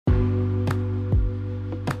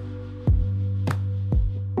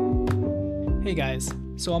Hey guys,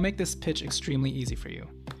 so I'll make this pitch extremely easy for you.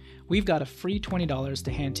 We've got a free $20 to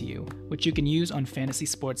hand to you, which you can use on fantasy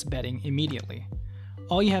sports betting immediately.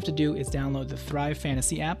 All you have to do is download the Thrive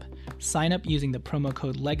Fantasy app, sign up using the promo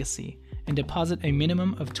code LEGACY, and deposit a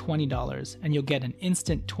minimum of $20, and you'll get an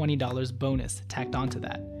instant $20 bonus tacked onto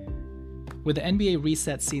that. With the NBA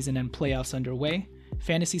reset season and playoffs underway,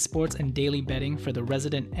 fantasy sports and daily betting for the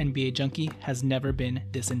resident NBA junkie has never been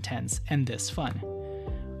this intense and this fun.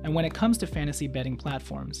 And when it comes to fantasy betting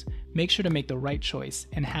platforms, make sure to make the right choice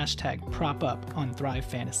and hashtag #PropUp on Thrive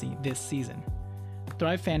Fantasy this season.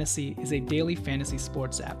 Thrive Fantasy is a daily fantasy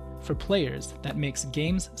sports app for players that makes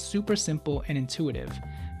games super simple and intuitive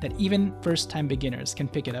that even first-time beginners can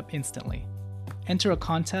pick it up instantly. Enter a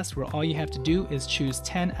contest where all you have to do is choose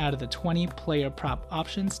 10 out of the 20 player prop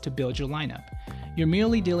options to build your lineup. You're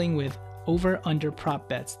merely dealing with over-under prop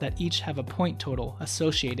bets that each have a point total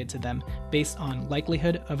associated to them based on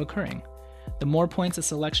likelihood of occurring. The more points a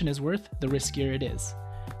selection is worth, the riskier it is.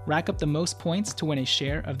 Rack up the most points to win a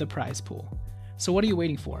share of the prize pool. So what are you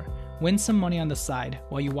waiting for? Win some money on the side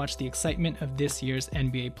while you watch the excitement of this year's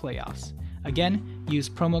NBA playoffs. Again, use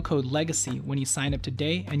promo code LEGACY when you sign up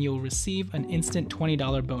today and you'll receive an instant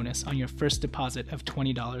 $20 bonus on your first deposit of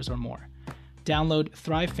 $20 or more. Download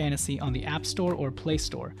Thrive Fantasy on the App Store or Play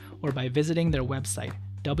Store, or by visiting their website,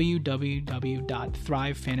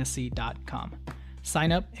 www.thrivefantasy.com.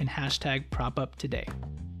 Sign up and hashtag #PropUp today.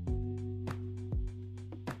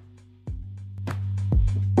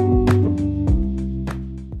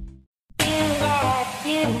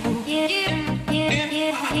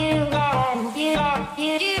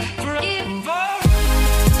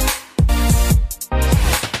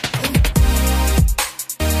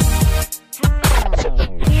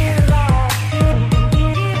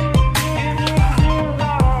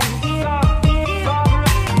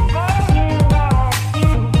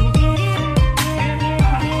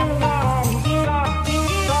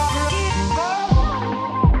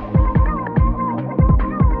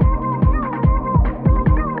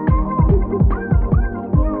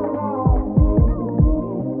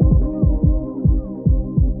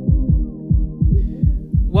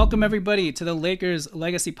 Welcome everybody to the Lakers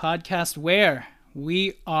Legacy Podcast, where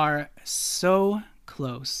we are so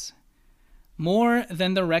close. More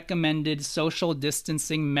than the recommended social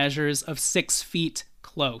distancing measures of 6 feet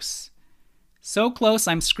close. So close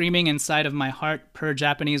I'm screaming inside of my heart per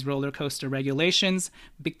Japanese roller coaster regulations,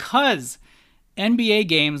 because NBA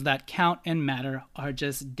games that count and matter are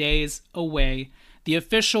just days away. The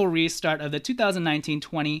official restart of the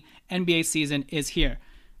 2019-20 NBA season is here.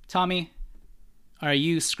 Tommy, are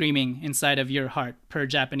you screaming inside of your heart per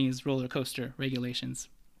Japanese roller coaster regulations?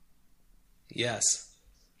 Yes.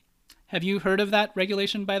 Have you heard of that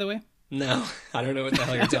regulation, by the way? No, I don't know what the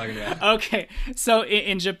hell you're talking about. Okay, so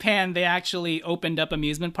in Japan, they actually opened up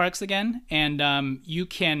amusement parks again, and you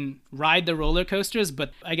can ride the roller coasters,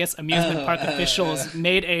 but I guess amusement park officials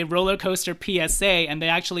made a roller coaster PSA, and they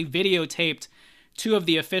actually videotaped 2 of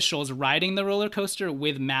the officials riding the roller coaster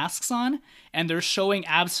with masks on, and they're showing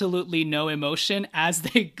absolutely no emotion as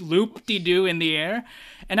they loop-de-doo in the air.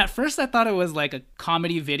 And at first I thought it was like a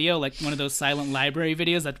comedy video, like one of those silent library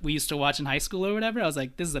videos that we used to watch in high school or whatever. I was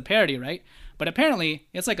like, this is a parody, right? But apparently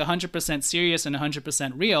it's like 100% serious and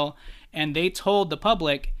 100% real, and they told the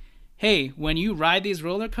public, hey, when you ride these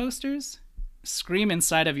roller coasters, scream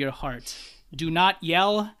inside of your heart. Do not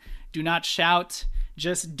yell, do not shout,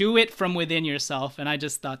 just do it from within yourself. And I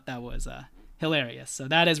just thought that was hilarious. So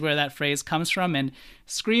that is where that phrase comes from. And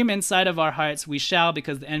scream inside of our hearts we shall,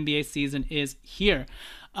 because the NBA season is here.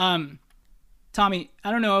 Tommy, I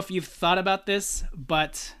don't know if you've thought about this,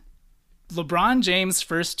 but LeBron James'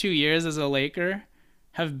 first 2 years as a Laker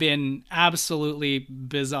have been absolutely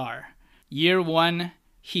bizarre. Year 1,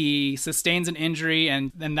 he sustains an injury,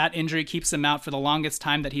 and then that injury keeps him out for the longest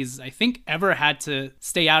time that he's, I think, ever had to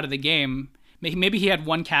stay out of the game. Maybe he had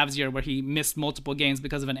one Cavs year where he missed multiple games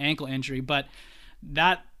because of an ankle injury, but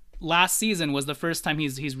that last season was the first time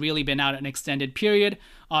he's really been out an extended period.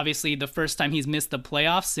 Obviously, the first time he's missed the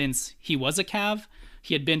playoffs since he was a Cav.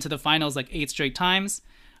 He had been to the finals like 8 straight times.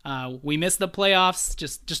 We missed the playoffs.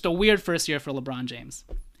 Just a weird first year for LeBron James.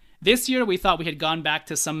 This year, we thought we had gone back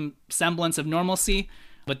to some semblance of normalcy,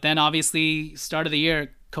 but then obviously, start of the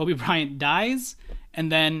year, Kobe Bryant dies,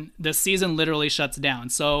 and then the season literally shuts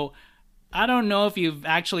down. So I don't know if you've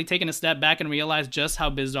actually taken a step back and realized just how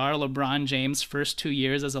bizarre LeBron James' first 2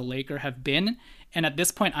 years as a Laker have been. And at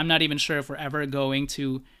this point, I'm not even sure if we're ever going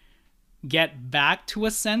to get back to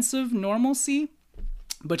a sense of normalcy.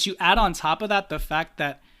 But you add on top of that the fact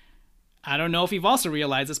that, I don't know if you've also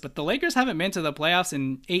realized this, but the Lakers haven't been to the playoffs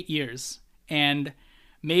in 8 years. And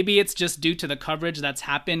maybe it's just due to the coverage that's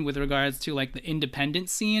happened with regards to like the independent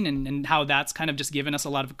scene and how that's kind of just given us a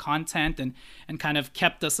lot of content and kind of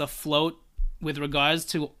kept us afloat with regards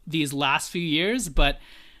to these last few years. But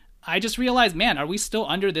I just realized, man, are we still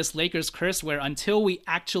under this Lakers curse where until we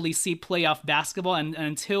actually see playoff basketball and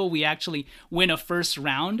until we actually win a first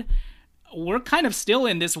round, we're kind of still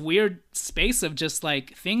in this weird space of just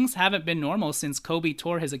like things haven't been normal since Kobe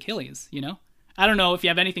tore his Achilles, you know? I don't know if you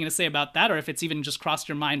have anything to say about that or if it's even just crossed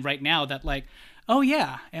your mind right now that like, oh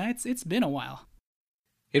yeah, it's been a while.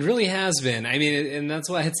 It really has been. I mean, and that's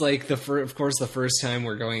why it's like of course, the first time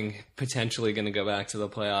we're potentially going to go back to the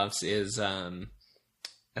playoffs is, and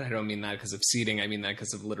I don't mean that because of seeding. I mean that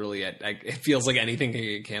because of literally, it feels like anything can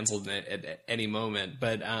get canceled at any moment.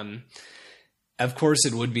 But of course,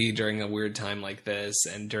 it would be during a weird time like this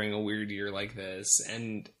and during a weird year like this.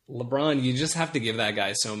 And LeBron, you just have to give that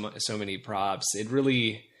guy so many props.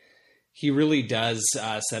 He really does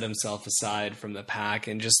set himself aside from the pack,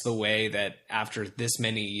 and just the way that after this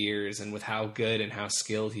many years and with how good and how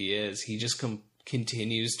skilled he is, he just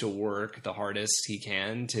continues to work the hardest he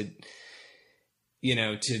can to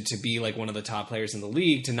be like one of the top players in the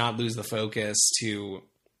league, to not lose the focus, to,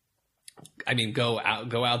 I mean, go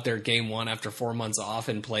out there game one after 4 months off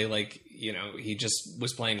and play like, he just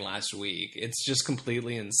was playing last week. It's just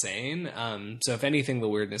completely insane. So if anything, the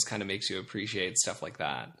weirdness kind of makes you appreciate stuff like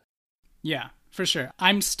that. Yeah, for sure.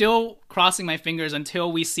 I'm still crossing my fingers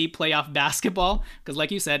until we see playoff basketball, because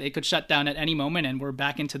like you said, it could shut down at any moment and we're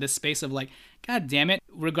back into this space of like, God damn it,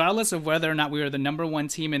 regardless of whether or not we are the number one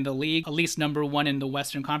team in the league, at least number one in the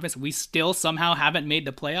Western Conference, we still somehow haven't made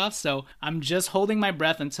the playoffs. So I'm just holding my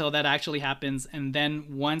breath until that actually happens. And then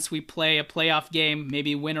once we play a playoff game,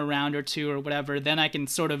 maybe win a round or two or whatever, then I can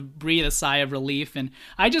sort of breathe a sigh of relief. And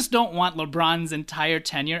I just don't want LeBron's entire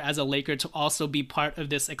tenure as a Laker to also be part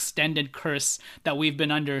of this extended curse that we've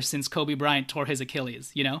been under since Kobe Bryant tore his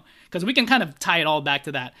Achilles, because we can kind of tie it all back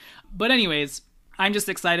to that. But anyways, I'm just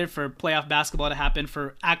excited for playoff basketball to happen,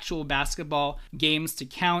 for actual basketball games to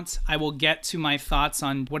count. I will get to my thoughts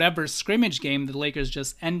on whatever scrimmage game the Lakers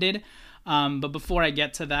just ended. But before I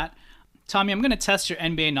get to that, Tommy, I'm going to test your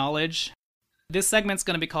NBA knowledge. This segment's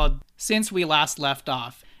going to be called Since We Last Left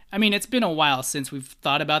Off. I mean, it's been a while since we've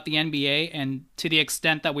thought about the NBA, and to the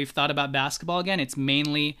extent that we've thought about basketball again, it's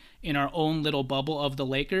mainly in our own little bubble of the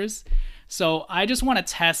Lakers. So I just want to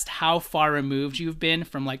test how far removed you've been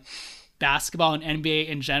from like basketball and NBA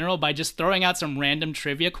in general by just throwing out some random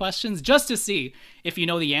trivia questions just to see if you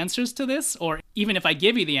know the answers to this, or even if I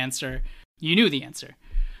give you the answer, you knew the answer.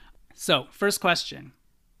 So, first question.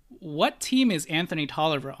 What team is Anthony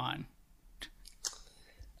Tolliver on?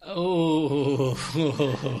 Oh,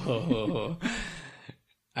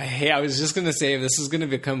 I was just going to say, if this is going to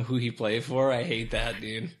become who he played for, I hate that,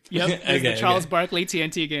 dude. Yep, it's the Charles Barkley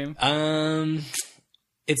TNT game.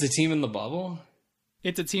 It's a team in the bubble?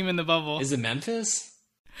 It's a team in the bubble. Is it Memphis?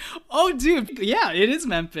 Oh, dude. Yeah, it is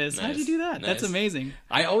Memphis. Nice. How'd you do that? Nice. That's amazing.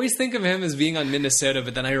 I always think of him as being on Minnesota,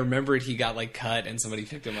 but then I remembered he got like cut and somebody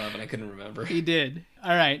picked him up and I couldn't remember. He did.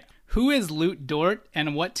 All right. Who is Lute Dort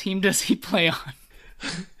and what team does he play on?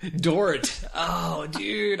 Dort. Oh,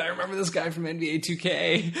 dude. I remember this guy from NBA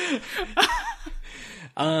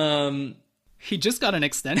 2K. He just got an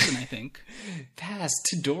extension, I think. Pass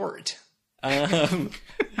to Dort.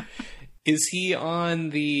 Is he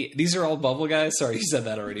on the... These are all bubble guys? Sorry, you said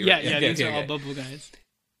that already. Yeah, right? yeah, these are all bubble guys.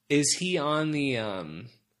 Is he on the...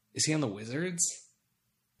 Is he on the Wizards?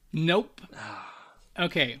 Nope.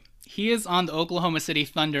 Okay, he is on the Oklahoma City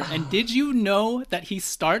Thunder. And did you know that he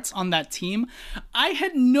starts on that team? I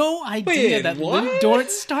had no idea that Lute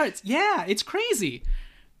Dort starts. Yeah, it's crazy.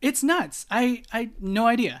 It's nuts. I no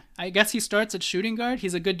idea. I guess he starts at shooting guard.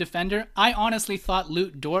 He's a good defender. I honestly thought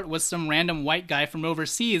Lute Dort was some random white guy from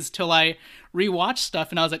overseas till I rewatched stuff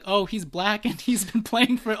and I was like, oh, he's black and he's been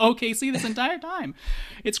playing for OKC this entire time.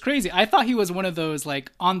 It's crazy. I thought he was one of those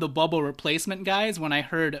like on the bubble replacement guys when I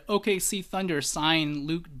heard OKC Thunder sign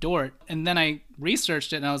Lute Dort. And then I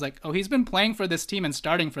researched it and I was like, oh, he's been playing for this team and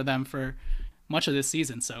starting for them for much of this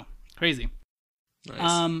season. So crazy.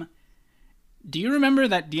 Nice. Do you remember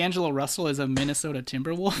that D'Angelo Russell is a Minnesota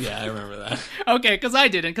Timberwolf? Yeah, I remember that. Okay, because I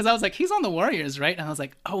didn't. Because I was like, he's on the Warriors, right? And I was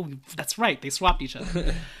like, oh, that's right. They swapped each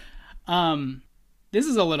other. This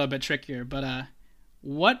is a little bit trickier, but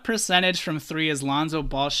what percentage from three is Lonzo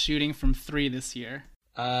Ball shooting from three this year?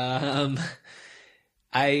 Is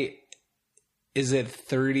it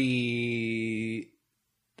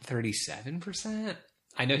 37%?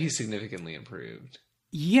 I know he's significantly improved.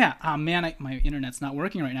 Yeah. Oh, man, my internet's not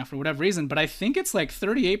working right now for whatever reason, but I think it's like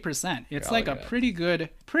 38%. It's like a pretty good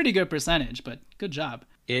percentage, but good job.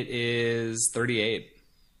 It is 38.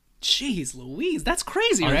 Jeez Louise, that's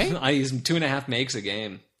crazy, right? I use 2.5 makes a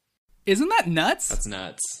game. Isn't that nuts? That's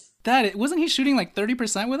nuts. Wasn't he shooting like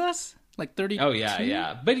 30% with us? Like 30. Oh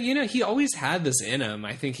yeah. But he always had this in him.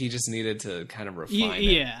 I think he just needed to kind of refine it.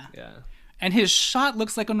 Yeah. And his shot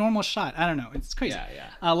looks like a normal shot. I don't know. It's crazy.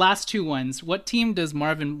 Yeah. Last two ones. What team does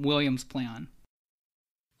Marvin Williams play on?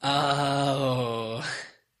 Oh,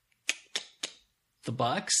 the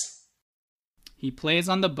Bucks. He plays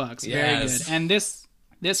on the Bucks. Very good. And this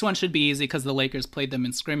one should be easy because the Lakers played them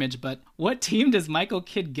in scrimmage. But what team does Michael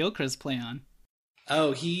Kidd Gilchrist play on?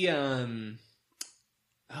 Oh,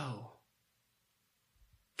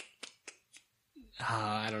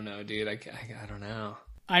 I don't know, dude. I don't know.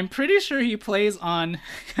 I'm pretty sure he plays on.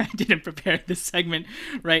 I didn't prepare this segment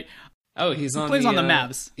right. Oh, he plays on the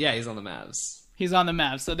Mavs. Yeah, he's on the Mavs. He's on the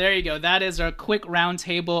Mavs. So there you go. That is our quick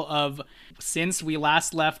roundtable of since we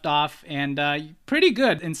last left off, and pretty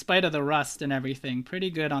good in spite of the rust and everything. Pretty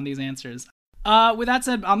good on these answers. With that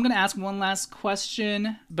said, I'm going to ask one last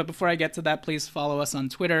question. But before I get to that, please follow us on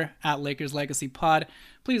Twitter at Lakers Legacy Pod.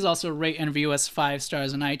 Please also rate and review us 5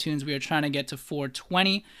 stars on iTunes. We are trying to get to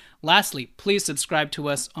 420. Lastly, please subscribe to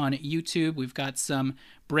us on YouTube. We've got some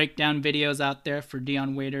breakdown videos out there for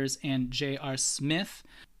Dion Waiters and J.R. Smith.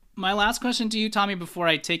 My last question to you, Tommy, before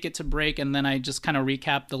I take it to break and then I just kind of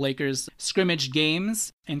recap the Lakers scrimmage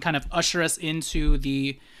games and kind of usher us into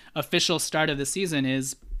the official start of the season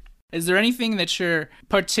is there anything that you're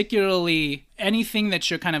kind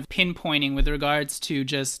of pinpointing with regards to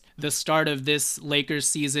just the start of this Lakers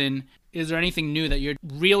season? Is there anything new that you're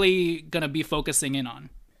really going to be focusing in on?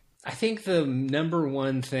 I think the number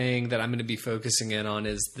one thing that I'm going to be focusing in on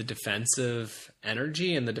is the defensive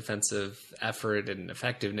energy and the defensive effort and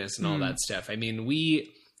effectiveness and all that stuff. I mean,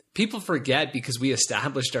 people forget because we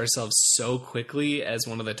established ourselves so quickly as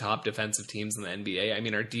one of the top defensive teams in the NBA. I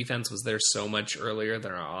mean, our defense was there so much earlier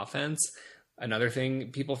than our offense. Another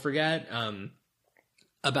thing people forget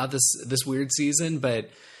about this weird season,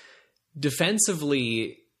 but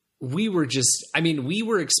defensively, we were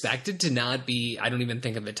expected to not be, I don't even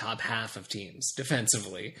think, in the top half of teams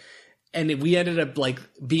defensively. And we ended up like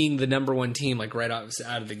being the number one team, like right out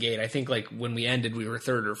of the gate. I think like when we ended, we were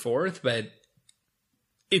 3rd or 4th, but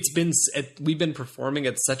we've been performing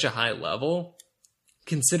at such a high level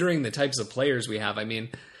considering the types of players we have. I mean,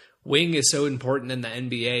 wing is so important in the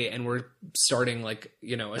NBA, and we're starting like,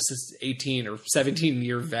 a 18 or 17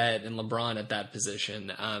 year vet and LeBron at that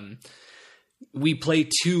position. We play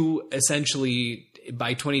essentially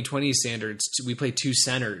by 2020 standards, we play 2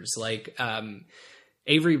 centers. Like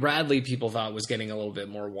Avery Bradley, people thought was getting a little bit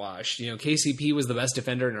more washed. KCP was the best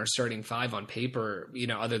defender in our starting 5 on paper,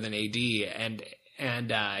 other than AD, and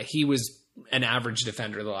he was an average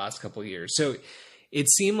defender the last couple of years. So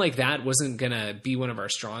it seemed like that wasn't going to be one of our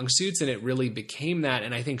strong suits, and it really became that.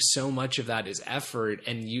 And I think so much of that is effort.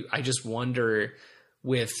 And I just wonder,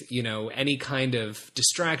 with, any kind of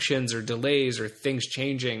distractions or delays or things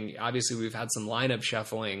changing, obviously we've had some lineup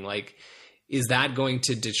shuffling, like, is that going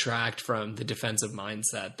to detract from the defensive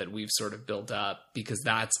mindset that we've sort of built up? Because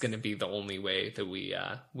that's going to be the only way that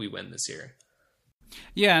we win this year.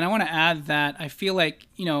 Yeah, and I want to add that I feel like,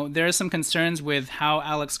 there are some concerns with how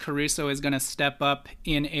Alex Caruso is going to step up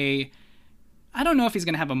I don't know if he's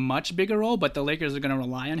going to have a much bigger role, but the Lakers are going to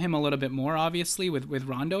rely on him a little bit more, obviously, with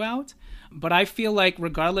Rondo out. But I feel like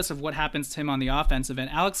regardless of what happens to him on the offensive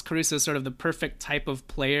end, Alex Caruso is sort of the perfect type of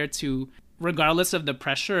player to, regardless of the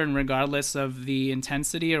pressure and regardless of the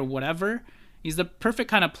intensity or whatever, he's the perfect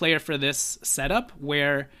kind of player for this setup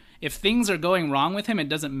where if things are going wrong with him, it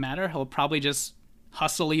doesn't matter. He'll probably just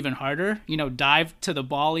hustle even harder, dive to the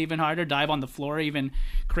ball even harder, dive on the floor even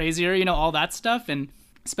crazier, all that stuff. And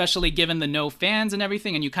especially given the no fans and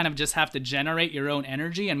everything, and you kind of just have to generate your own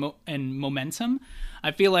energy and momentum.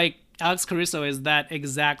 I feel like Alex Caruso is that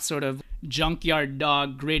exact sort of junkyard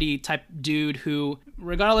dog, gritty type dude who,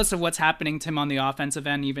 regardless of what's happening to him on the offensive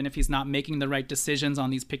end, even if he's not making the right decisions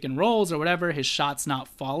on these pick and rolls or whatever, his shot's not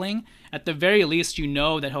falling, at the very least,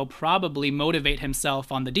 that he'll probably motivate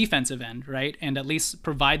himself on the defensive end, right? And at least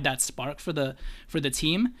provide that spark for the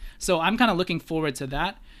team. So I'm kind of looking forward to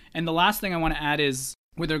that. And the last thing I want to add is,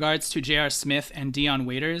 with regards to J.R. Smith and Dion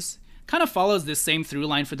Waiters, kind of follows this same through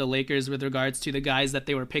line for the Lakers with regards to the guys that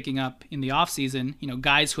they were picking up in the offseason,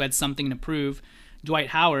 guys who had something to prove, Dwight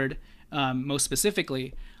Howard most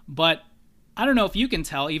specifically. But I don't know if you can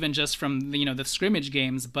tell, even just from the scrimmage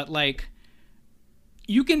games, but like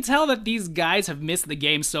you can tell that these guys have missed the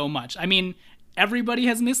game so much. I mean, everybody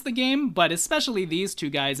has missed the game, but especially these two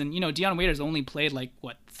guys. And, Dion Waiters only played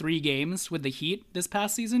 3 games with the Heat this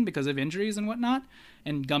past season because of injuries and whatnot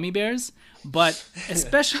and gummy bears. But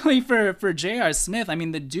especially for J.R. Smith, I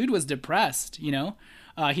mean, the dude was depressed,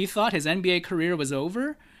 he thought his NBA career was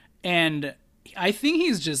over. And I think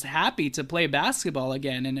he's just happy to play basketball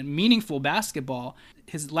again, and meaningful basketball.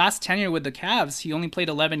 His last tenure with the Cavs, he only played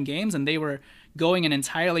 11 games, and they were going an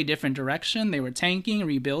entirely different direction. They were tanking,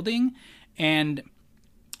 rebuilding, and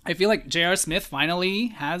I feel like J.R. Smith finally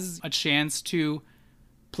has a chance to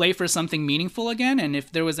play for something meaningful again. And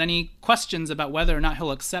if there was any questions about whether or not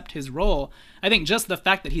he'll accept his role, I think just the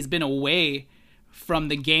fact that he's been away from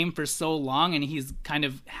the game for so long and he's kind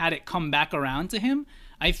of had it come back around to him,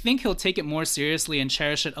 I think he'll take it more seriously and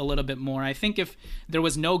cherish it a little bit more. I think if there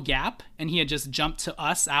was no gap and he had just jumped to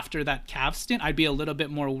us after that Cavs stint, I'd be a little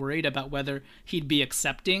bit more worried about whether he'd be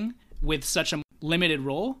accepting with such a limited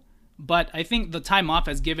role. But I think the time off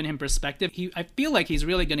has given him perspective. I feel like he's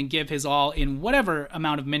really going to give his all in whatever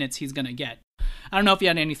amount of minutes he's going to get. I don't know if you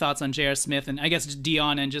had any thoughts on J.R. Smith and I guess just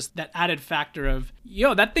Dion and just that added factor of,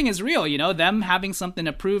 that thing is real, them having something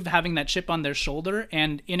to prove, having that chip on their shoulder,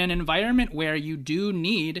 and in an environment where you do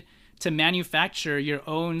need to manufacture your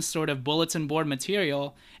own sort of bulletin board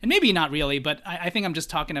material, and maybe not really, but I think I'm just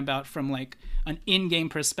talking about from an in-game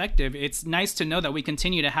perspective. It's nice to know that we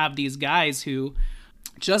continue to have these guys who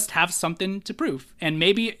just have something to prove, and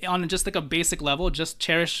maybe on just a basic level, just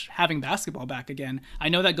cherish having basketball back again. I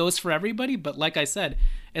know that goes for everybody, but like I said,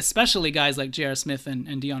 especially guys like J.R. Smith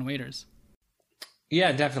and Dion Waiters.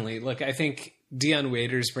 Yeah, definitely. Look, I think Dion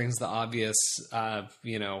Waiters brings the obvious,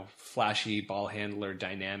 flashy ball handler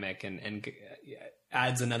dynamic and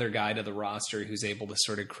adds another guy to the roster who's able to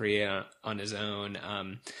sort of create on his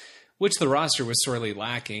own, which the roster was sorely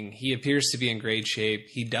lacking. He appears to be in great shape.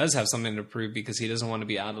 He does have something to prove because he doesn't want to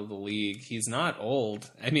be out of the league. He's not old.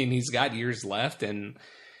 I mean, he's got years left, and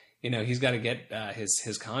he's got to get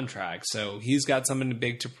his contract. So he's got something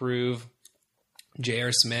big to prove.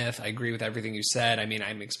 J.R. Smith, I agree with everything you said. I mean,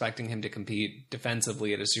 I'm expecting him to compete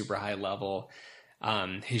defensively at a super high level.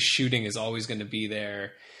 His shooting is always going to be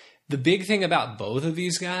there. The big thing about both of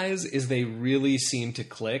these guys is they really seem to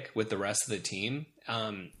click with the rest of the team.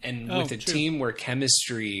 With a team where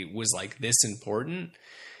chemistry was this important,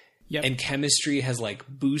 yep, and chemistry has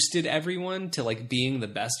boosted everyone to being the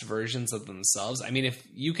best versions of themselves. I mean, if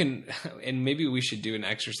you can, and maybe we should do an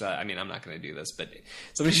exercise. I mean, I'm not going to do this, but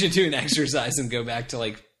somebody should do an exercise and go back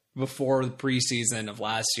to before the preseason of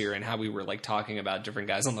last year and how we were talking about different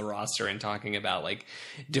guys on the roster and talking about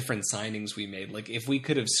different signings we made. If we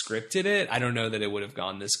could have scripted it, I don't know that it would have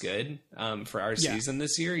gone this good for our season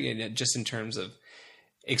this year, just in terms of,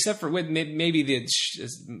 except for with maybe the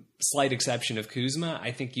slight exception of Kuzma,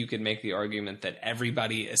 I think you could make the argument that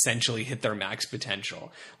everybody essentially hit their max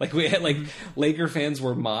potential. We had Laker fans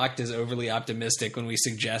were mocked as overly optimistic when we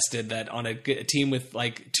suggested that on a team with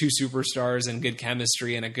 2 superstars and good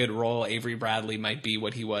chemistry and a good role, Avery Bradley might be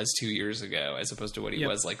what he was 2 years ago, as opposed to what he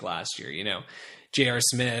was last year.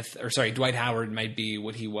 Dwight Howard might be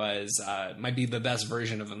what he was, might be the best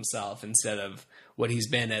version of himself instead of what he's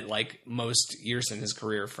been at most years in his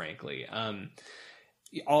career, frankly.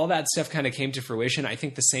 All that stuff kind of came to fruition. I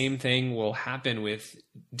think the same thing will happen with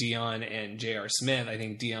Dion and J.R. Smith. I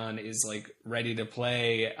think Dion is ready to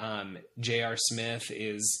play. J.R. Smith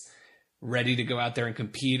is ready to go out there and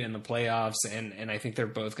compete in the playoffs. And I think they're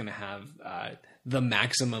both going to have the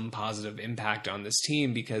maximum positive impact on this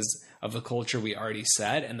team because of the culture we already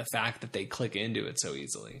set and the fact that they click into it so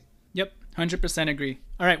easily. Yep, 100% agree.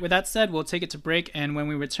 All right, with that said, we'll take it to break, and when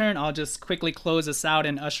we return, I'll just quickly close us out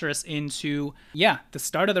and usher us into, the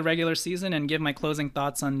start of the regular season and give my closing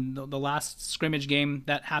thoughts on the last scrimmage game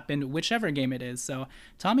that happened, whichever game it is. So,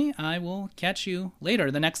 Tommy, I will catch you later.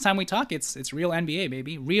 The next time we talk, it's real NBA,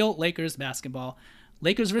 baby. Real Lakers basketball.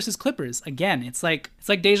 Lakers versus Clippers. Again, it's like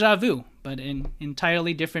deja vu, but in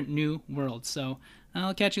entirely different new world. So,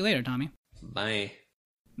 I'll catch you later, Tommy. Bye.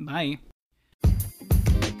 Bye.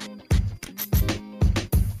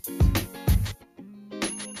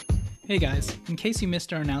 Hey guys, in case you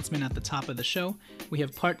missed our announcement at the top of the show, we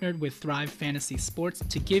have partnered with Thrive Fantasy Sports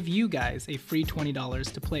to give you guys a free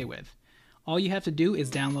 $20 to play with. All you have to do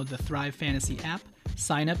is download the Thrive Fantasy app,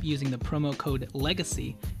 sign up using the promo code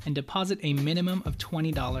LEGACY, and deposit a minimum of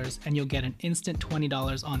 $20, and you'll get an instant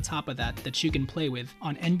 $20 on top of that you can play with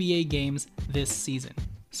on NBA games this season.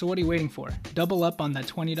 So what are you waiting for? Double up on that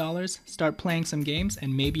 $20, start playing some games,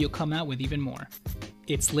 and maybe you'll come out with even more.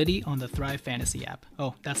 It's Liddy on the Thrive Fantasy app.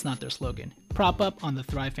 Oh, that's not their slogan. Prop up on the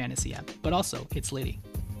Thrive Fantasy app, but also it's Liddy.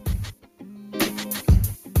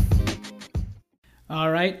 All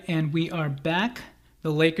right, and we are back.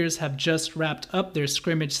 The Lakers have just wrapped up their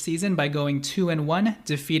scrimmage season by going 2-1,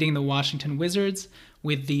 defeating the Washington Wizards,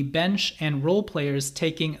 with the bench and role players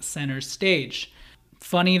taking center stage.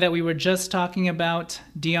 Funny that we were just talking about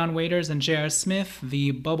Dion Waiters and J.R. Smith,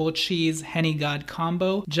 the bubble cheese Henny God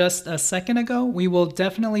combo, just a second ago. We will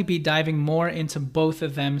definitely be diving more into both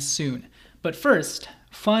of them soon. But first,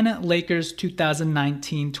 fun Lakers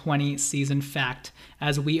 2019-20 season fact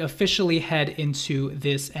as we officially head into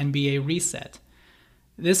this NBA reset.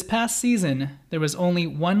 This past season, there was only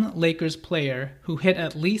one Lakers player who hit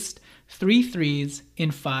at least 3 threes in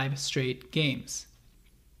 5 straight games.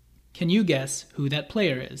 Can you guess who that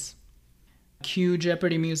player is? Cue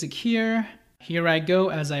Jeopardy music here. Here I go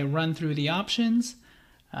as I run through the options.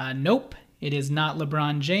 Nope, it is not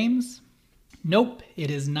LeBron James. Nope, it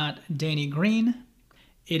is not Danny Green.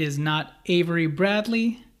 It is not Avery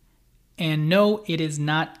Bradley. And no, it is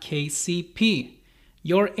not KCP.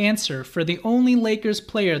 Your answer for the only Lakers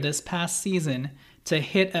player this past season to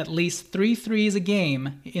hit at least 3 threes a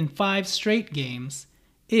game in 5 straight games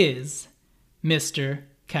is Mr.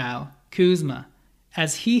 Kyle Kuzma,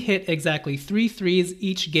 as he hit exactly 3 threes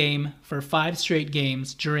each game for 5 straight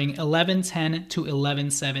games during 11-10 to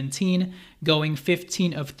 11-17, going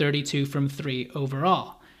 15 of 32 from 3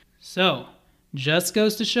 overall. So, just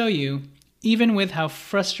goes to show you, even with how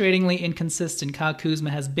frustratingly inconsistent Kyle Kuzma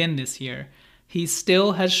has been this year, he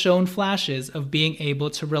still has shown flashes of being able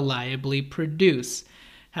to reliably produce.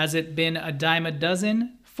 Has it been a dime a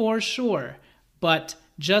dozen? For sure. But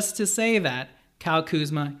just to say that, Kyle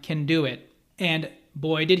Kuzma can do it. And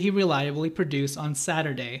boy, did he reliably produce on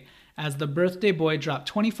Saturday, as the birthday boy dropped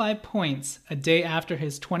 25 points a day after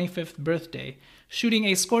his 25th birthday, shooting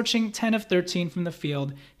a scorching 10 of 13 from the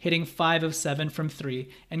field, hitting 5 of 7 from 3,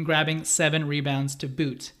 and grabbing 7 rebounds to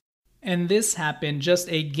boot. And this happened just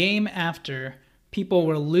a game after people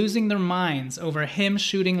were losing their minds over him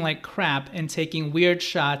shooting like crap and taking weird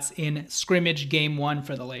shots in scrimmage game 1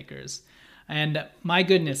 for the Lakers. And my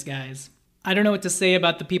goodness, guys, I don't know what to say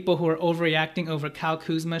about the people who are overreacting over Kyle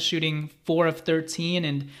Kuzma shooting 4 of 13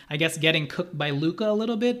 and I guess getting cooked by Luka a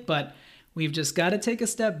little bit, but we've just got to take a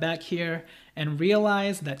step back here and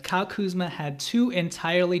realize that Kyle Kuzma had 2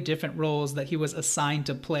 entirely different roles that he was assigned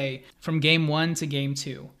to play from game 1 to game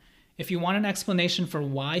 2. If you want an explanation for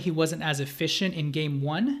why he wasn't as efficient in game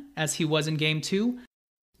 1 as he was in game 2,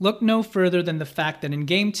 look no further than the fact that in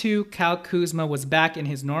Game 2, Kyle Kuzma was back in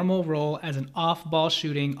his normal role as an off-ball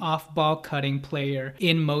shooting, off-ball cutting player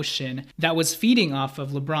in motion that was feeding off of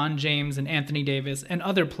LeBron James and Anthony Davis and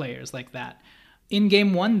other players like that. In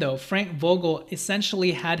Game 1, though, Frank Vogel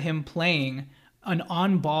essentially had him playing an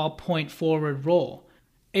on-ball point-forward role,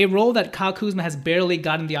 a role that Kyle Kuzma has barely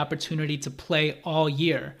gotten the opportunity to play all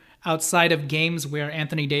year, outside of games where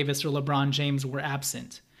Anthony Davis or LeBron James were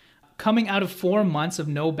absent. Coming out of 4 months of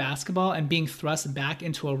no basketball and being thrust back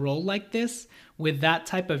into a role like this with that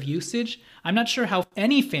type of usage, I'm not sure how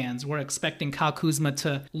any fans were expecting Kyle Kuzma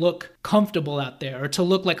to look comfortable out there or to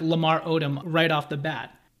look like Lamar Odom right off the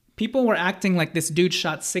bat. People were acting like this dude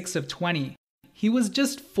shot 6 of 20. He was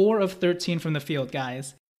just 4 of 13 from the field,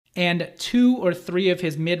 guys. And 2 or 3 of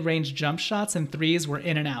his mid-range jump shots and threes were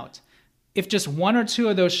in and out. If just 1 or 2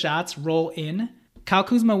 of those shots roll in, Kyle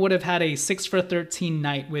Kuzma would have had a 6 for 13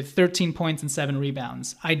 night with 13 points and 7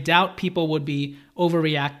 rebounds. I doubt people would be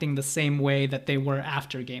overreacting the same way that they were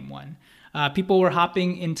after Game 1. People were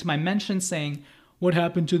hopping into my mentions saying, what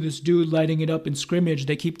happened to this dude lighting it up in scrimmage?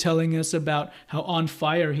 They keep telling us about how on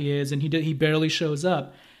fire he is and he barely shows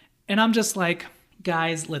up. And I'm just like,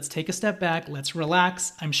 guys, let's take a step back. Let's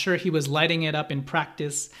relax. I'm sure he was lighting it up in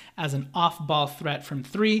practice as an off-ball threat from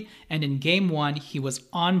 3. And in Game 1, he was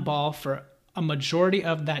on ball for a majority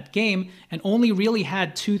of that game and only really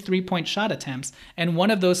had 2 3-point shot attempts. And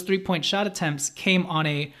one of those 3-point shot attempts came on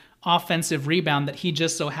a offensive rebound that he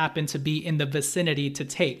just so happened to be in the vicinity to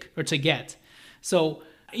take or to get. So,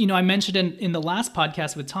 I mentioned in the last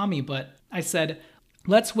podcast with Tommy, but I said,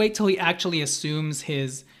 let's wait till he actually assumes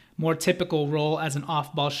his more typical role as an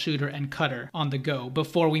off-ball shooter and cutter on the go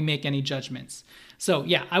before we make any judgments. So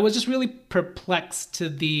yeah, I was just really perplexed to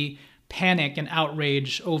the panic and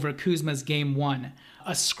outrage over Kuzma's Game 1.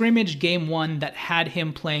 A scrimmage Game 1 that had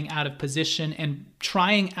him playing out of position and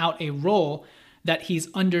trying out a role that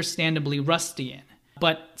he's understandably rusty in.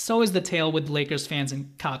 But so is the tale with Lakers fans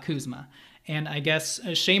and Kyle Kuzma. And I guess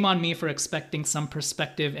shame on me for expecting some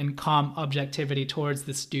perspective and calm objectivity towards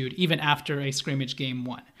this dude, even after a scrimmage Game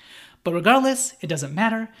 1. But regardless, it doesn't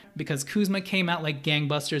matter because Kuzma came out like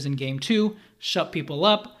gangbusters in Game 2, shut people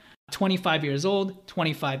up, 25 years old,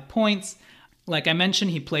 25 points. Like I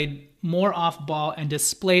mentioned, he played more off ball and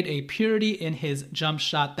displayed a purity in his jump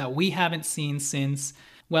shot that we haven't seen since,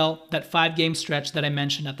 well, that 5-game stretch that I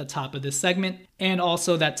mentioned at the top of this segment, and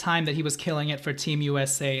also that time that he was killing it for Team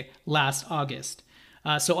USA last August.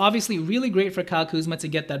 So obviously really great for Kyle Kuzma to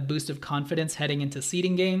get that boost of confidence heading into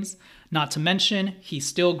seeding games. Not to mention, he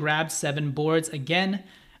still grabbed 7 boards again,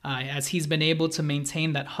 as he's been able to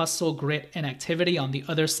maintain that hustle, grit, and activity on the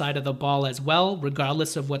other side of the ball as well,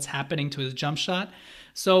 regardless of what's happening to his jump shot.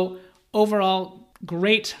 So overall,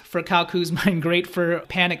 great for Kyle Kuzma and great for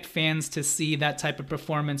panicked fans to see that type of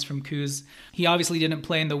performance from Kuz. He obviously didn't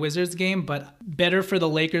play in the Wizards game, but better for the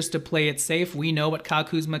Lakers to play it safe. We know what Kyle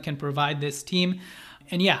Kuzma can provide this team.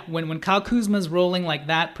 And yeah, when Kyle Kuzma's rolling like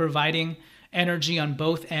that, providing energy on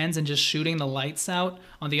both ends and just shooting the lights out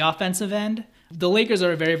on the offensive end, the Lakers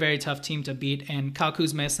are a very, very tough team to beat, and Kyle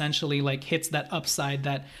Kuzma essentially like hits that upside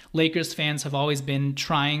that Lakers fans have always been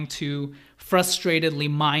trying to frustratedly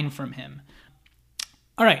mine from him.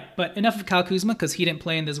 All right, but enough of Kyle Kuzma because he didn't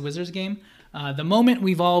play in this Wizards game. The moment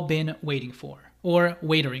we've all been waiting for, or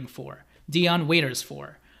waitering for, Dion waiters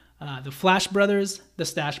for. The Flash Brothers, the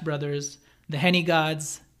Stash Brothers, the Henny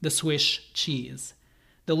Gods, the Swish Cheese.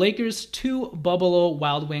 The Lakers' 2 Bubble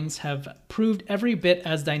Wild Wings have proved every bit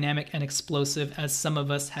as dynamic and explosive as some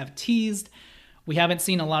of us have teased. We haven't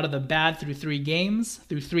seen a lot of the bad through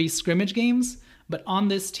 3 scrimmage games, but on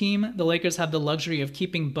this team, the Lakers have the luxury of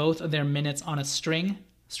keeping both of their minutes on a string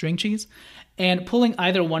cheese, and pulling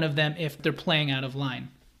either one of them if they're playing out of line.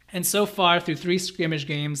 And so far, through 3 scrimmage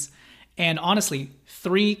games, and honestly,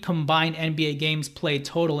 3 combined NBA games played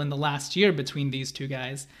total in the last year between these two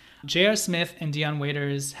guys, J.R. Smith and Dion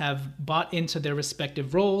Waiters have bought into their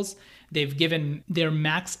respective roles. They've given their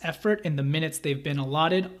max effort in the minutes they've been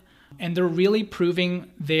allotted, and they're really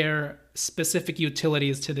proving their specific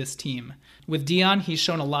utilities to this team. With Dion, he's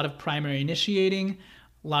shown a lot of primary initiating,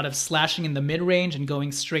 a lot of slashing in the mid-range and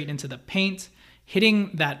going straight into the paint,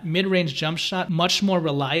 hitting that mid-range jump shot much more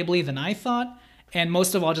reliably than I thought, and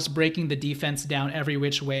most of all, just breaking the defense down every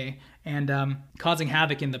which way and causing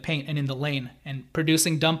havoc in the paint and in the lane and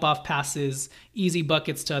producing dump-off passes, easy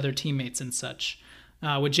buckets to other teammates and such.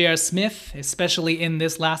 With J.R. Smith, especially in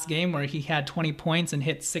this last game where he had 20 points and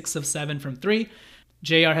hit 6 of 7 from 3,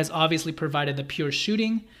 J.R. has obviously provided the pure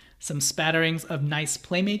shooting, some spatterings of nice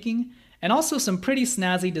playmaking, and also some pretty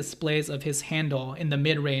snazzy displays of his handle in the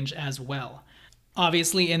mid-range as well.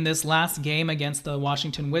 Obviously, in this last game against the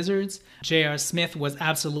Washington Wizards, J.R. Smith was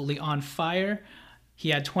absolutely on fire. He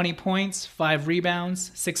had 20 points, 5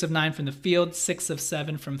 rebounds, 6 of 9 from the field, 6 of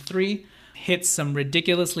 7 from 3, hit some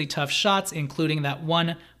ridiculously tough shots, including that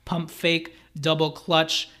one pump fake, double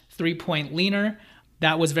clutch, 3-point leaner.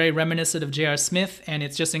 That was very reminiscent of J.R. Smith, and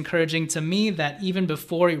it's just encouraging to me that even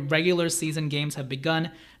before regular season games have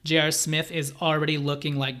begun, J.R. Smith is already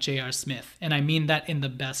looking like J.R. Smith, and I mean that in the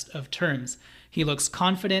best of terms. He looks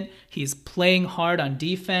confident, he's playing hard on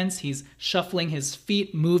defense, he's shuffling his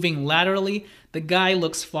feet, moving laterally. The guy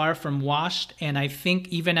looks far from washed, and I think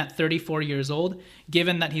even at 34 years old,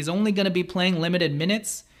 given that he's only going to be playing limited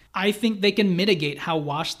minutes, I think they can mitigate how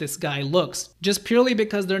washed this guy looks, just purely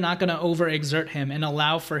because they're not going to overexert him and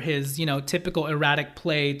allow for his, typical erratic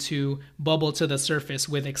play to bubble to the surface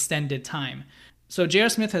with extended time. So J.R.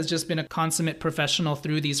 Smith has just been a consummate professional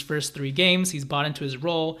through these first 3 games. He's bought into his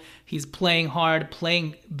role. He's playing hard,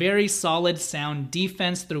 playing very solid, sound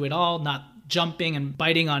defense through it all, not jumping and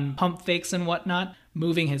biting on pump fakes and whatnot,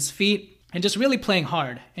 moving his feet, and just really playing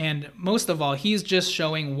hard. And most of all, he's just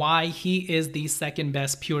showing why he is the second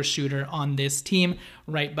best pure shooter on this team,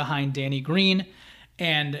 right behind Danny Green.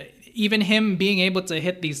 And even him being able to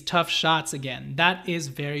hit these tough shots again, that is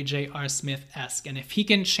very J.R. Smith-esque. And if he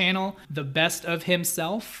can channel the best of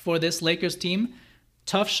himself for this Lakers team,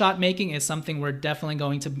 tough shot making is something we're definitely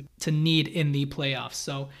going to need in the playoffs.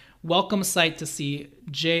 So welcome sight to see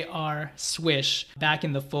J.R. Swish back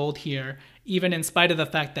in the fold here, even in spite of the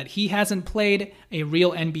fact that he hasn't played a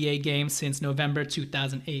real NBA game since November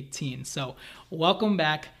 2018. So welcome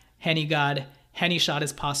back, Henny God. Henny shot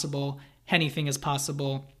is possible. Anything is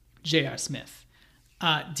possible. J.R. Smith.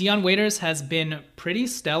 Dion Waiters has been pretty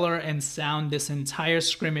stellar and sound this entire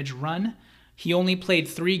scrimmage run. He only played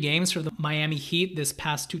 3 games for the Miami Heat this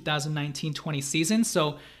past 2019-20 season.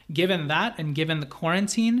 So given that and given the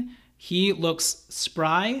quarantine, he looks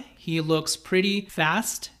spry. He looks pretty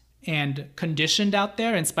fast and conditioned out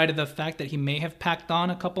there, in spite of the fact that he may have packed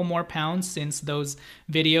on a couple more pounds since those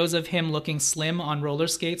videos of him looking slim on roller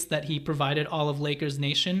skates that he provided all of Lakers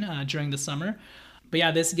Nation during the summer. But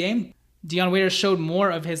yeah, this game, Dion Waiters showed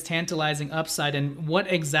more of his tantalizing upside and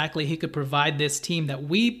what exactly he could provide this team that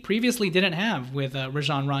we previously didn't have with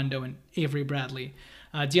Rajon Rondo and Avery Bradley.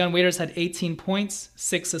 Dion Waiters had 18 points,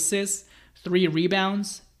 6 assists, 3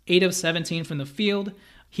 rebounds, 8 of 17 from the field.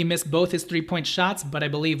 He missed both his three-point shots, but I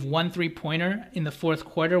believe one three-pointer in the fourth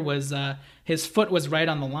quarter was his foot was right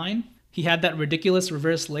on the line. He had that ridiculous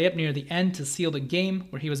reverse layup near the end to seal the game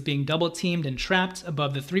where he was being double-teamed and trapped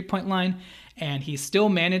above the three-point line, and he still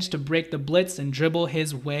managed to break the blitz and dribble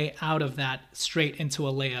his way out of that straight into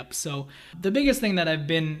a layup. So the biggest thing that I've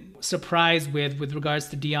been surprised with regards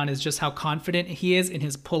to Dion is just how confident he is in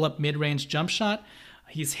his pull-up mid-range jump shot.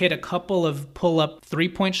 He's hit a couple of pull-up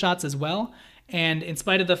three-point shots as well. And in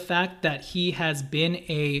spite of the fact that he has been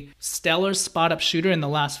a stellar spot-up shooter in the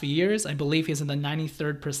last few years, I believe he's in the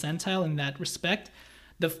 93rd percentile in that respect,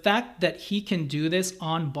 the fact that he can do this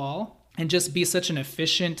on ball and just be such an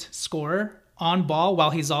efficient scorer on ball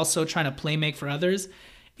while he's also trying to play make for others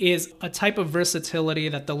is a type of versatility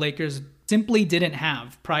that the Lakers simply didn't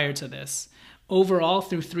have prior to this. Overall,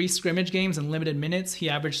 through 3 scrimmage games and limited minutes, he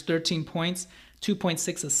averaged 13 points,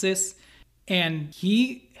 2.6 assists, and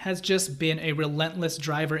he has just been a relentless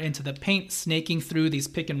driver into the paint, snaking through these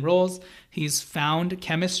pick and rolls. He's found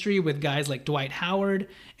chemistry with guys like Dwight Howard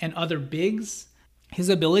and other bigs. His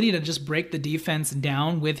ability to just break the defense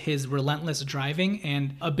down with his relentless driving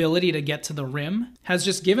and ability to get to the rim has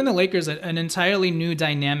just given the Lakers an entirely new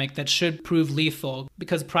dynamic that should prove lethal.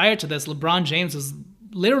 Because prior to this, LeBron James was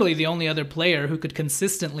literally the only other player who could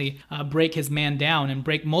consistently break his man down and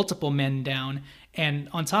break multiple men down, and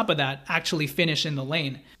on top of that, actually finish in the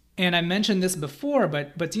lane. And I mentioned this before,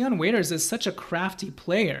 but Dion Waiters is such a crafty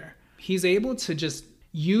player. He's able to just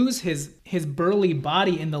use his burly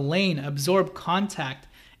body in the lane, absorb contact,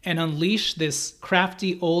 and unleash this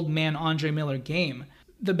crafty old man Andre Miller game.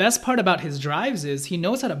 The best part about his drives is he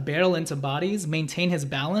knows how to barrel into bodies, maintain his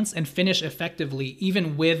balance, and finish effectively,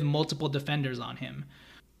 even with multiple defenders on him.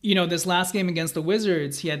 You know, this last game against the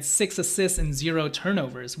Wizards, he had 6 assists and 0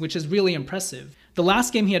 turnovers, which is really impressive. The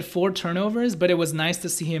last game he had 4 turnovers, but it was nice to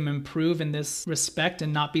see him improve in this respect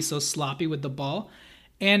and not be so sloppy with the ball.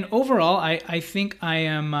 And overall, I think I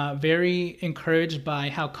am very encouraged by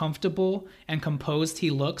how comfortable and composed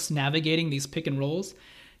he looks navigating these pick and rolls.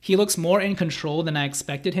 He looks more in control than I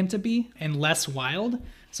expected him to be and less wild,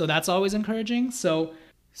 so that's always encouraging. So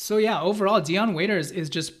yeah, overall, Dion Waiters is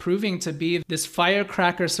just proving to be this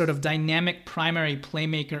firecracker sort of dynamic primary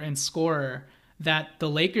playmaker and scorer that the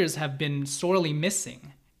Lakers have been sorely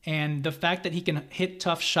missing. And the fact that he can hit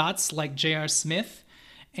tough shots like J.R. Smith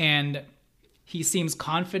and he seems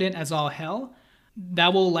confident as all hell,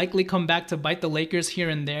 that will likely come back to bite the Lakers here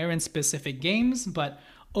and there in specific games. But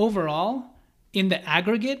overall, in the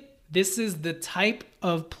aggregate, this is the type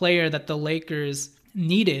of player that the Lakers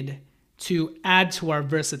needed to add to our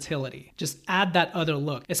versatility. Just add that other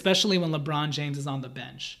look, especially when LeBron James is on the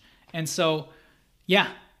bench. And so, yeah,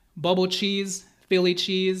 bubble cheese, Philly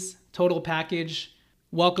cheese, total package.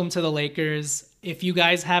 Welcome to the Lakers. If you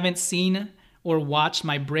guys haven't seen or watched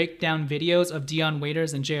my breakdown videos of Dion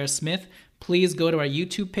Waiters and J.R. Smith, please go to our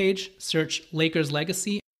YouTube page, search Lakers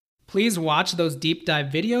Legacy. Please watch those deep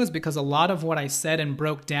dive videos because a lot of what I said and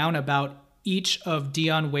broke down about each of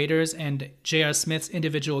Dion Waiters and J.R. Smith's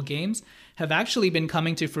individual games have actually been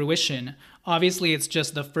coming to fruition. Obviously, it's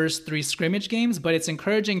just the first 3 scrimmage games, but it's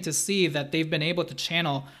encouraging to see that they've been able to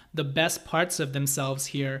channel the best parts of themselves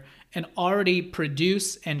here and already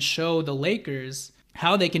produce and show the Lakers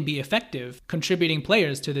how they can be effective contributing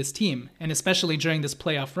players to this team, and especially during this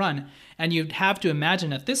playoff run. And you'd have to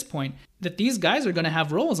imagine at this point that these guys are going to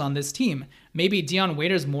have roles on this team. Maybe Dion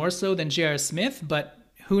Waiters more so than J.R. Smith, but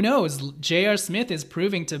who knows? J.R. Smith is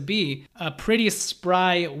proving to be a pretty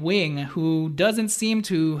spry wing who doesn't seem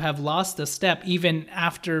to have lost a step even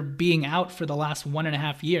after being out for the last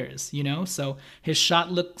 1.5 years, you know? So his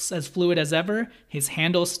shot looks as fluid as ever. His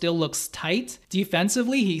handle still looks tight.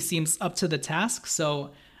 Defensively, he seems up to the task.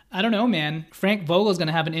 So I don't know, man. Frank Vogel's going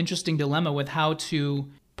to have an interesting dilemma with how to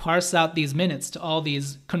parse out these minutes to all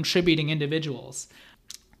these contributing individuals.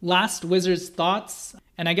 Last Wizards thoughts,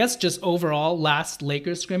 and I guess just overall last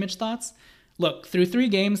Lakers scrimmage thoughts. Look, through 3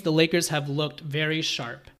 games, the Lakers have looked very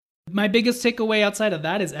sharp. My biggest takeaway outside of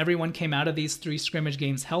that is everyone came out of these 3 scrimmage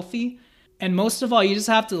games healthy. And most of all, you just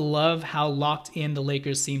have to love how locked in the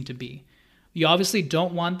Lakers seem to be. You obviously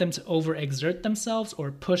don't want them to overexert themselves or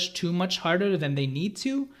push too much harder than they need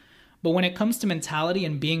to. But when it comes to mentality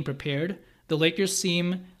and being prepared, the Lakers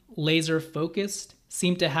seem laser focused,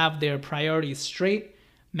 seem to have their priorities straight,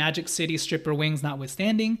 Magic City stripper wings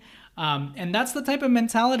notwithstanding. And that's the type of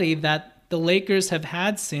mentality that the Lakers have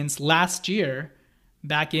had since last year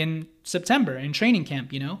back in September in training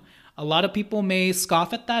camp, A lot of people may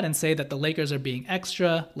scoff at that and say that the Lakers are being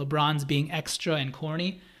extra, LeBron's being extra and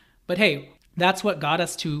corny. But hey, that's what got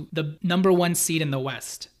us to the number 1 seed in the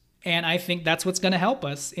West. And I think that's what's going to help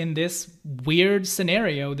us in this weird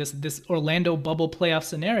scenario, this Orlando bubble playoff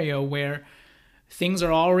scenario where things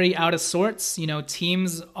are already out of sorts.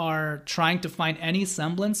 Teams are trying to find any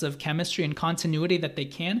semblance of chemistry and continuity that they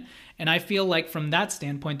can. And I feel like from that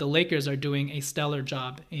standpoint, the Lakers are doing a stellar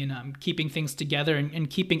job in keeping things together and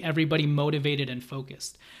keeping everybody motivated and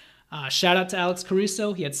focused. Shout out to Alex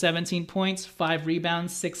Caruso. He had 17 points, 5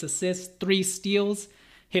 rebounds, 6 assists, 3 steals,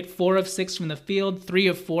 hit 4 of 6 from the field, 3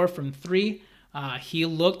 of 4 from 3. He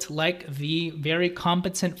looked like the very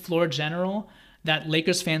competent floor general that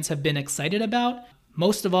Lakers fans have been excited about.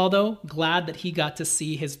 Most of all, though, glad that he got to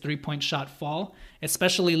see his 3-point shot fall,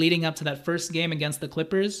 especially leading up to that first game against the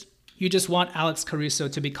Clippers. You just want Alex Caruso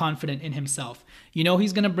to be confident in himself.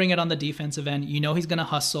 He's going to bring it on the defensive end. He's going to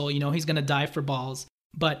hustle. He's going to dive for balls.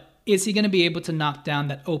 But is he going to be able to knock down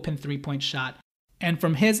that open 3-point shot? And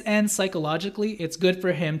from his end, psychologically, it's good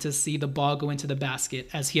for him to see the ball go into the basket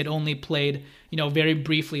as he had only played, very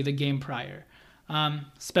briefly the game prior.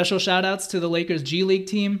 Special shout outs to the Lakers G League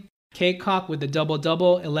team. K-Cock with the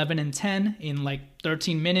double-double, 11 and 10 in like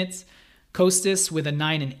 13 minutes. Kostis with a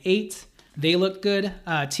 9 and 8. They looked good.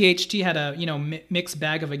 THT had a mixed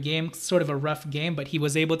bag of a game, sort of a rough game, but he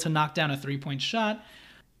was able to knock down a 3-point shot.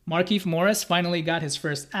 Markieff Morris finally got his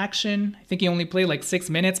first action. I think he only played like 6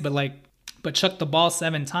 minutes, but chucked the ball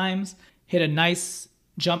 7 times. Hit a nice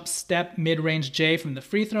jump step mid-range J from the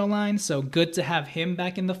free throw line. So good to have him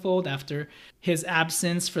back in the fold after his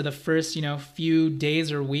absence for the first few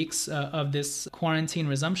days or weeks of this quarantine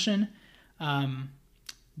resumption.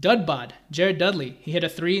 Dudbod, Jared Dudley, he hit a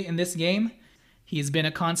 3 in this game. He's been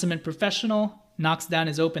a consummate professional, knocks down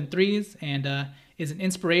his open threes, and is an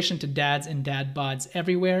inspiration to dads and dad bods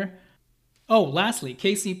everywhere. Oh, lastly,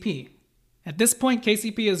 KCP. At this point,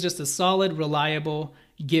 KCP is just a solid, reliable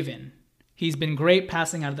given. He's been great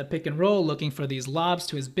passing out of the pick and roll, looking for these lobs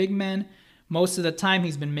to his big men. Most of the time,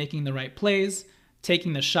 he's been making the right plays,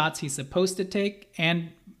 taking the shots he's supposed to take, and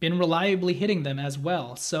been reliably hitting them as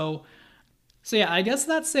well. So yeah, I guess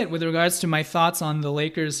that's it with regards to my thoughts on the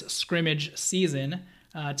Lakers scrimmage season.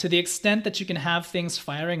 To the extent that you can have things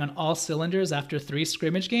firing on all cylinders after 3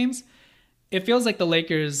 scrimmage games, it feels like the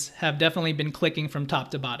Lakers have definitely been clicking from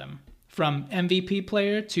top to bottom, from MVP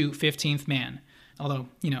player to 15th man. Although,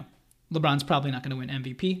 LeBron's probably not going to win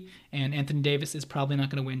MVP, and Anthony Davis is probably not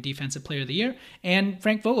going to win Defensive Player of the Year, and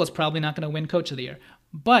Frank Vogel is probably not going to win Coach of the Year.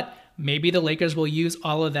 But maybe the Lakers will use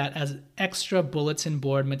all of that as extra bulletin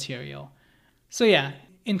board material. So yeah,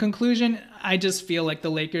 in conclusion, I just feel like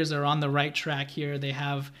the Lakers are on the right track here. They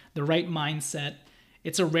have the right mindset.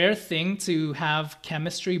 It's a rare thing to have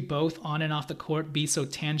chemistry both on and off the court be so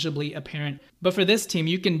tangibly apparent. But for this team,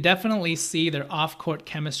 you can definitely see their off-court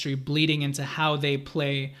chemistry bleeding into how they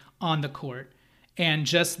play on the court. And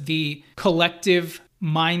just the collective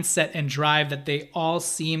mindset and drive that they all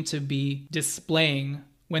seem to be displaying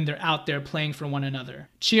when they're out there playing for one another,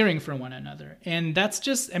 cheering for one another. And that's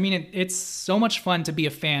just, it's so much fun to be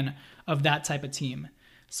a fan of that type of team.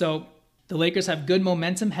 So the Lakers have good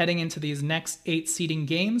momentum heading into these next 8 seeding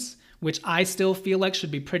games, which I still feel like should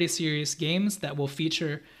be pretty serious games that will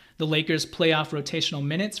feature the Lakers' playoff rotational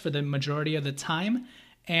minutes for the majority of the time.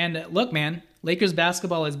 And look, man, Lakers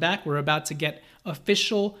basketball is back. We're about to get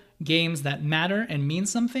official games that matter and mean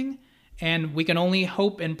something. And we can only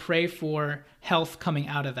hope and pray for health coming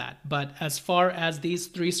out of that. But as far as these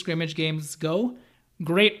 3 scrimmage games go,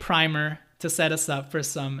 great primer to set us up for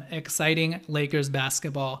some exciting Lakers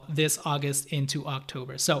basketball this August into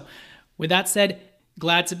October. So with that said,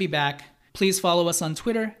 glad to be back. Please follow us on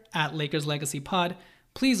Twitter at Lakers Legacy Pod.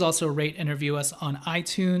 Please also rate and review us on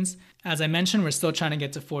iTunes. As I mentioned, we're still trying to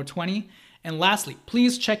get to 420. And lastly,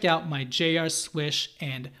 please check out my JR Swish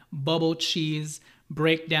and Bubble Cheese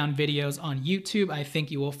breakdown videos on YouTube. I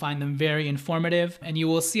think you will find them very informative, and you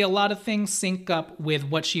will see a lot of things sync up with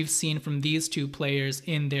what you've seen from these 2 players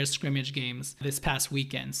in their scrimmage games this past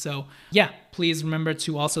weekend. So yeah, please remember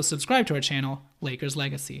to also subscribe to our channel, Lakers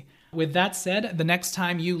Legacy. With that said, the next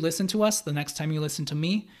time you listen to us, the next time you listen to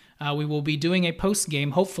me, we will be doing a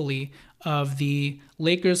post-game, hopefully, of the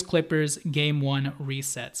Lakers-Clippers Game 1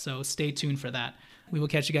 reset. So stay tuned for that. We will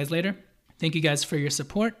catch you guys later. Thank you guys for your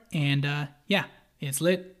support, and yeah, it's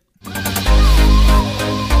lit.